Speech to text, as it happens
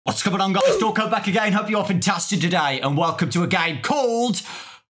What's going on, guys? Dawko back again. Hope you're all fantastic today, and welcome to a game called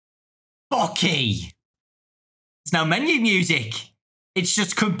Bokkie. There's no menu music. It's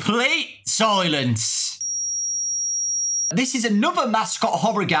just complete silence. This is another mascot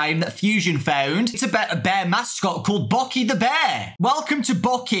horror game that Fusion found. It's about a bear mascot called Bokkie the bear. Welcome to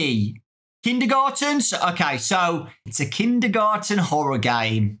Bokkie. Kindergarten? Okay, so it's a kindergarten horror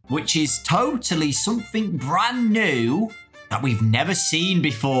game, which is totally something brand new that we've never seen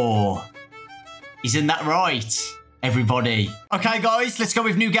before. Isn't that right, everybody? Okay, guys, let's go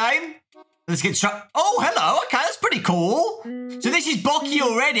with new game. Let's get started. Oh, hello. Okay, that's pretty cool. So this is Bokkie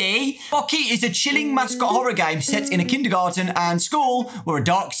already. Bokkie is a chilling mascot horror game set in a kindergarten and school where a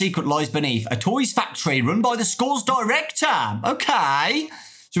dark secret lies beneath. A toys factory run by the school's director. Okay.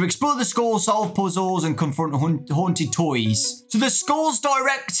 So explore the school, solve puzzles, and confront haunted toys. So the school's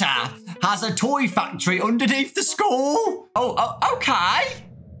director has a toy factory underneath the school? Oh, okay.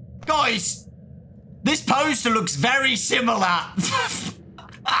 Guys, this poster looks very similar.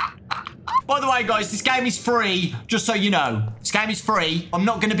 By the way, guys, this game is free, just so you know. This game is free. I'm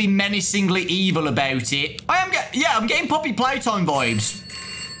not going to be menacingly evil about it. I'm getting Poppy Playtime vibes.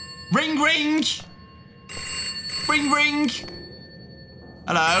 Ring, ring. Ring, ring.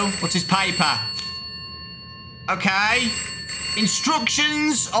 Hello, what's this paper? Okay.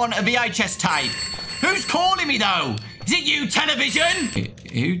 Instructions on a VHS tape. Who's calling me, though? Is it you, television?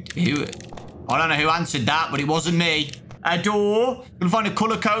 Who? I don't know who answered that, but it wasn't me. A door. Gonna find a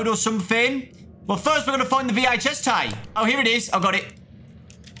colour code or something. Well, first we're gonna find the VHS tape. Oh, here it is. I got it.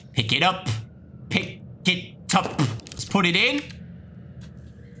 Pick it up. Pick it up. Let's put it in.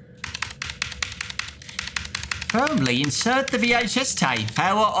 Firmly insert the VHS tape.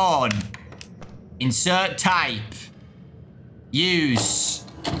 Power on. Insert tape. Use.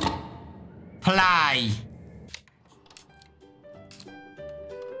 Play.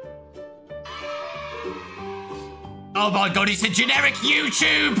 Oh my god, it's a generic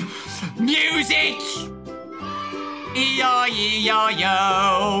YouTube music! E-I-E-I-O.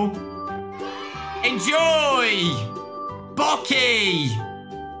 Enjoy! Bokkie!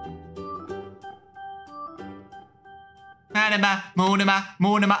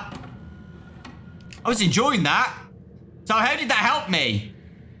 Monima. I was enjoying that. So how did that help me?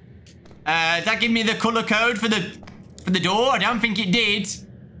 Did that give me the colour code for the door? I don't think it did.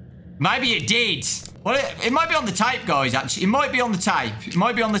 Maybe it did. Well, it might be on the tape, guys, actually. It might be on the tape. It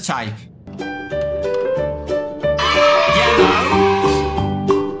might be on the tape. Yellow.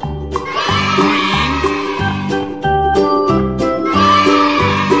 Green.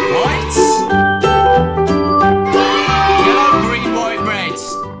 White. Yellow, green, white, red.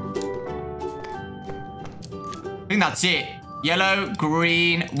 I think that's it. Yellow,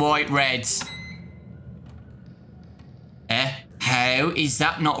 green, white, red. How is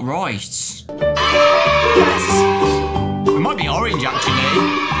that not right? Yes. It might be orange, actually.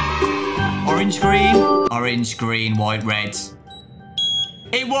 Orange, green, white, red.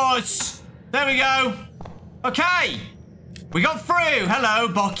 It was. There we go. Okay. We got through. Hello,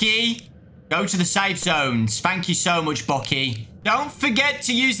 Bokkie. Go to the safe zones. Thank you so much, Bokkie. Don't forget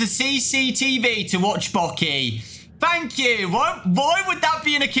to use the CCTV to watch Bokkie. Thank you. Why would that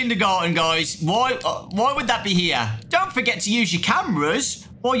be in a kindergarten, guys? Why would that be here? Don't forget to use your cameras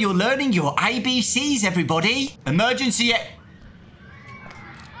while you're learning your ABCs, everybody. Emergency.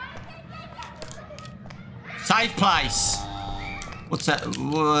 Safe place. What's that?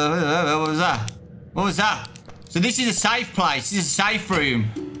 What was that? What was that? So this is a safe place. This is a safe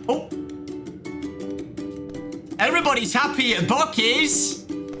room. Oh. Everybody's happy at Bokkie's.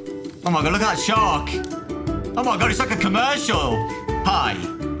 Oh my god, look at that shark. Oh my god, it's like a commercial. Hi,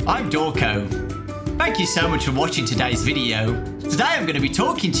 I'm Dawko. Thank you so much for watching today's video. Today I'm going to be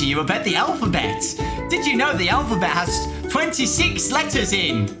talking to you about the alphabet. Did you know the alphabet has 26 letters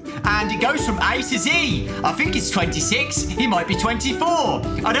in? And it goes from A to Z. I think it's 26. It might be 24.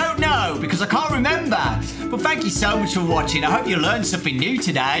 I don't know because I can't remember. But thank you so much for watching. I hope you learned something new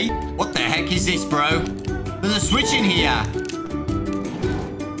today. What the heck is this, bro? There's a switch in here.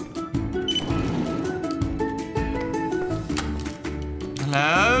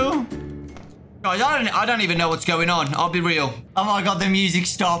 Hello? Guys, I don't even know what's going on. I'll be real. Oh my god, the music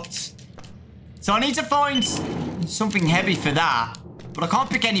stopped. So I need to find something heavy for that. But I can't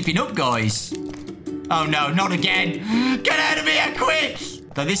pick anything up, guys. Oh no, not again. Get out of here, quick!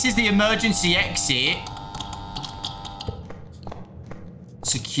 So this is the emergency exit.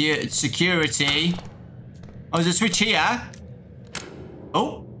 Security. Oh, there's a switch here.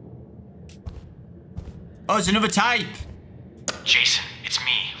 Oh. Oh, there's another tape. Jason, it's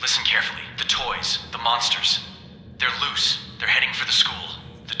me. Listen carefully. The toys, the monsters. They're loose. They're heading for the school.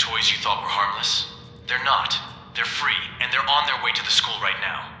 The toys toys you thought were harmless. They're not. They're free, and they're on their way to the school right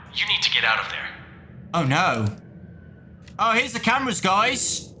now. You need to get out of there. Oh, no. Oh, here's the cameras,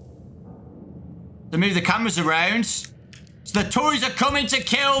 guys. To move the cameras around. So the toys are coming to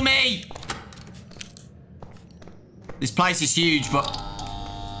kill me. This place is huge, but...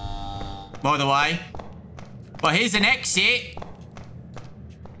 By the way. Well, here's an exit.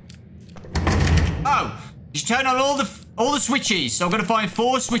 Oh, you turn on all the switches. So I'm gonna find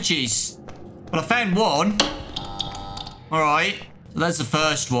 4 switches. But I found one. Alright. So that's the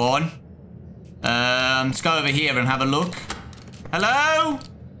first one. Let's go over here and have a look. Hello?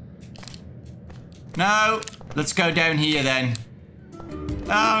 No. Let's go down here then.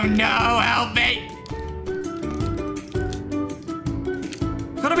 Oh no, help me!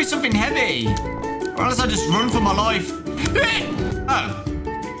 It's gotta be something heavy. Or else I just run for my life. Oh.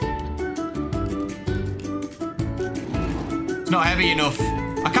 It's not heavy enough.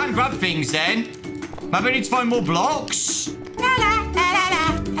 I can't grab things then. Maybe I need to find more blocks.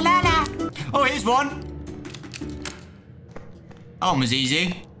 Oh, here's one. That one was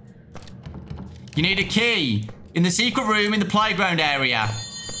easy. You need a key in the secret room in the playground area.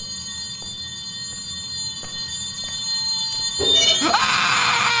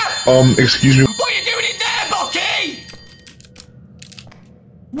 Ah! Excuse me. What are you doing in there, Bokkie?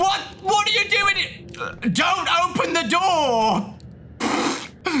 What are you doing? Don't open the door.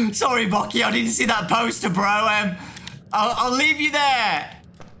 Sorry, Bokkie, I didn't see that poster, bro. I'll leave you there.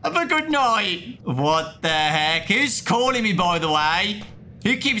 Have a good night. What the heck? Who's calling me, by the way?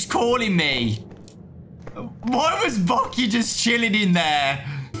 Who keeps calling me? Why was Bokkie just chilling in there?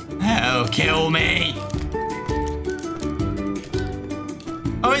 Oh, kill me.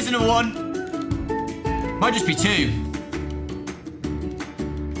 Oh, here's another one. Might just be 2.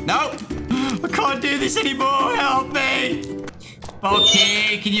 No. I can't do this anymore. Help me.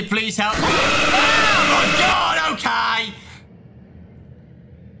 Bokkie, can you please help me? Oh, my God. Okay.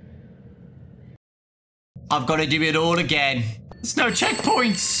 I've got to do it all again. There's no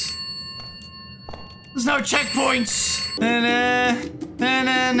checkpoints. There's no checkpoints. Na na na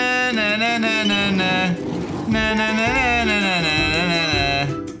na na na na na na na na na na na.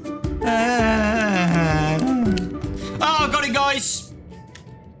 Oh, I got it, guys.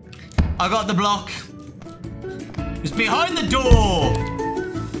 I got the block. It's behind the door.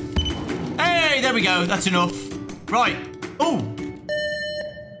 Hey, there we go. That's enough. Right. Oh.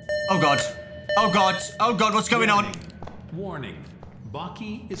 Oh, God. Oh, God. Oh, God. What's going on? Warning.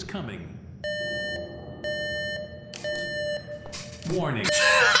 Bokkie is coming. Warning.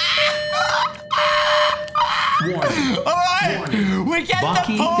 Warning. All right. Warning. We get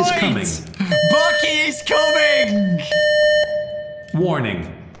Bokkie the point. is coming. Bokkie is coming. Warning.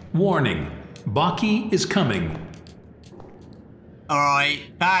 Warning. Bokkie is coming. All right.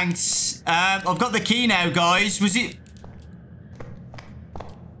 Thanks. I've got the key now, guys. Was it...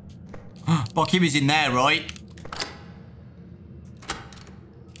 Bokkie was in there, right?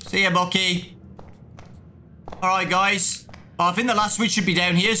 See ya, Bokkie. All right, guys. Oh, I think the last switch should be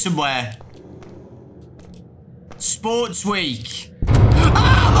down here somewhere. Sports Week.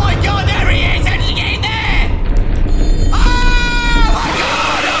 Oh, my God. There he is. How did you get in there? Oh, my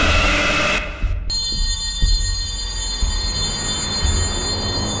God.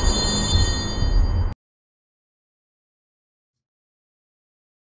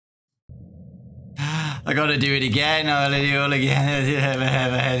 I gotta do it again. I gotta do it all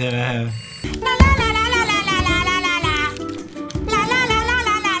again.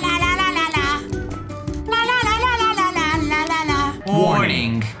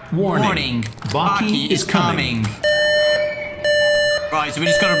 Warning. Warning. Bokkie is coming. Right, so we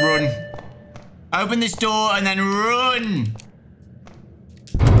just gotta run. Open this door and then run.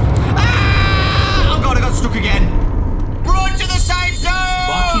 Ah! Oh, God, I got stuck again. Run to the safe zone.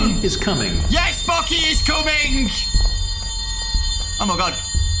 Bokkie is coming. Yes, Bokkie is coming! Oh my God.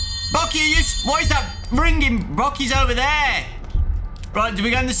 Bokkie, why is that ringing? Bokkie's over there. Right, do we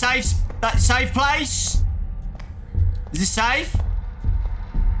go in that safe place? Is this safe?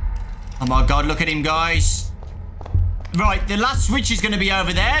 Oh my God, look at him, guys. Right, the last switch is going to be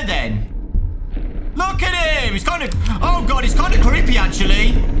over there then. Look at him! He's kind of... Oh God, he's kind of creepy,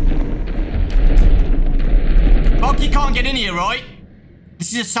 actually. Bokkie can't get in here, right?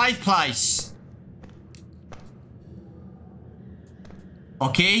 This is a safe place.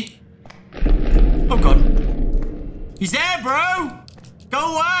 Bokkie? Oh, God. He's there, bro!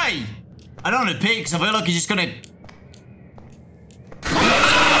 Go away! I don't want to peek because I feel like he's just gonna...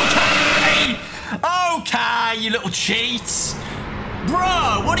 Okay! Okay, you little cheats!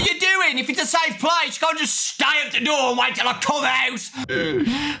 Bro, what are you doing? If it's a safe place, you can't just stay at the door and wait till I come out!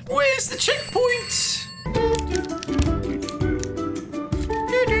 Where's the checkpoint?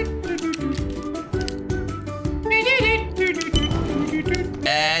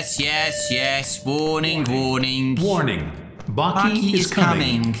 Yes, yes, yes. Warning, warning. Warning. Bokkie is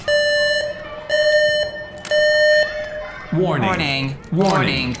coming. Warning. Warning.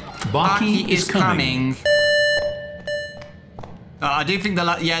 Warning. Bokkie is coming. I do think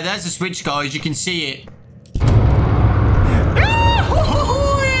that, yeah, there's a switch, guys. You can see it.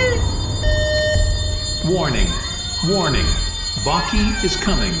 Warning. Warning. Bokkie is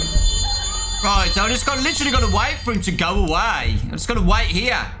coming. Right, so I just literally got to wait for him to go away. I just got to wait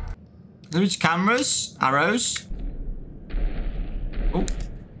here. There's cameras, arrows. Oh.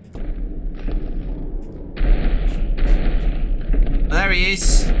 There he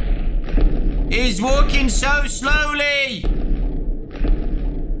is. He's walking so slowly.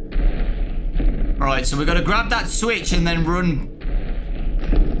 Right, so we've got to grab that switch and then run.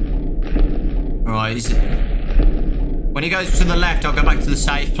 Right. When he goes to the left, I'll go back to the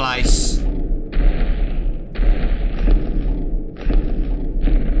safe place.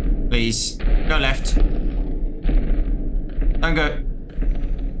 Please. Go left. Don't go.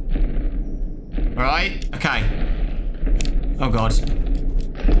 Right. Okay. Oh, God.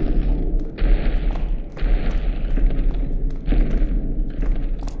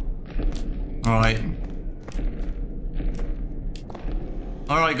 All right.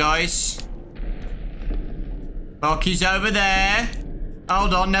 All right, guys. Bokkie's over there.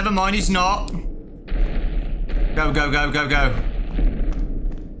 Hold on. Never mind. He's not. Go, go, go, go, go.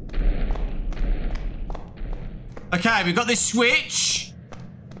 Okay, we've got this switch.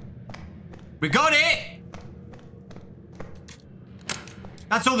 We got it.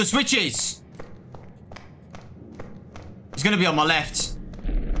 That's all the switches. It's going to be on my left.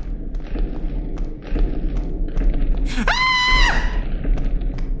 Ah!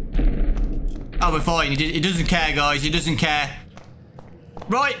 Oh, we're fine. He doesn't care, guys. He doesn't care.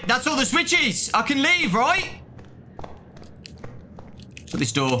 Right, that's all the switches. I can leave, right? Shut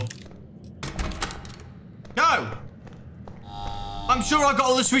this door. Go! I'm sure I got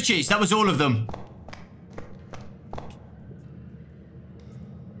all the switches. That was all of them.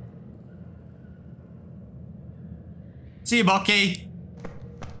 See you, Bokkie.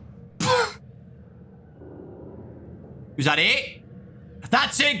 Was that it?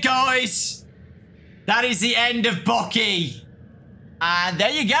 That's it, guys. That is the end of Bokkie. And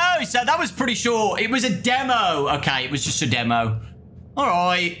there you go. So that was pretty short. It was a demo. Okay, it was just a demo. All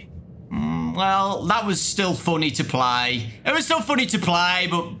right. Well, that was still funny to play. It was still funny to play,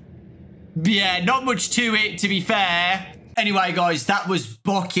 but yeah, not much to it, to be fair. Anyway, guys, that was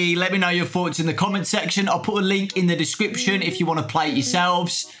Bokkie. Let me know your thoughts in the comment section. I'll put a link in the description if you want to play it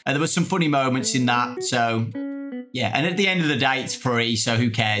yourselves. There were some funny moments in that, so yeah. And at the end of the day, it's free, so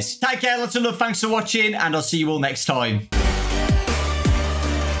who cares? Take care, lots of love, thanks for watching, and I'll see you all next time.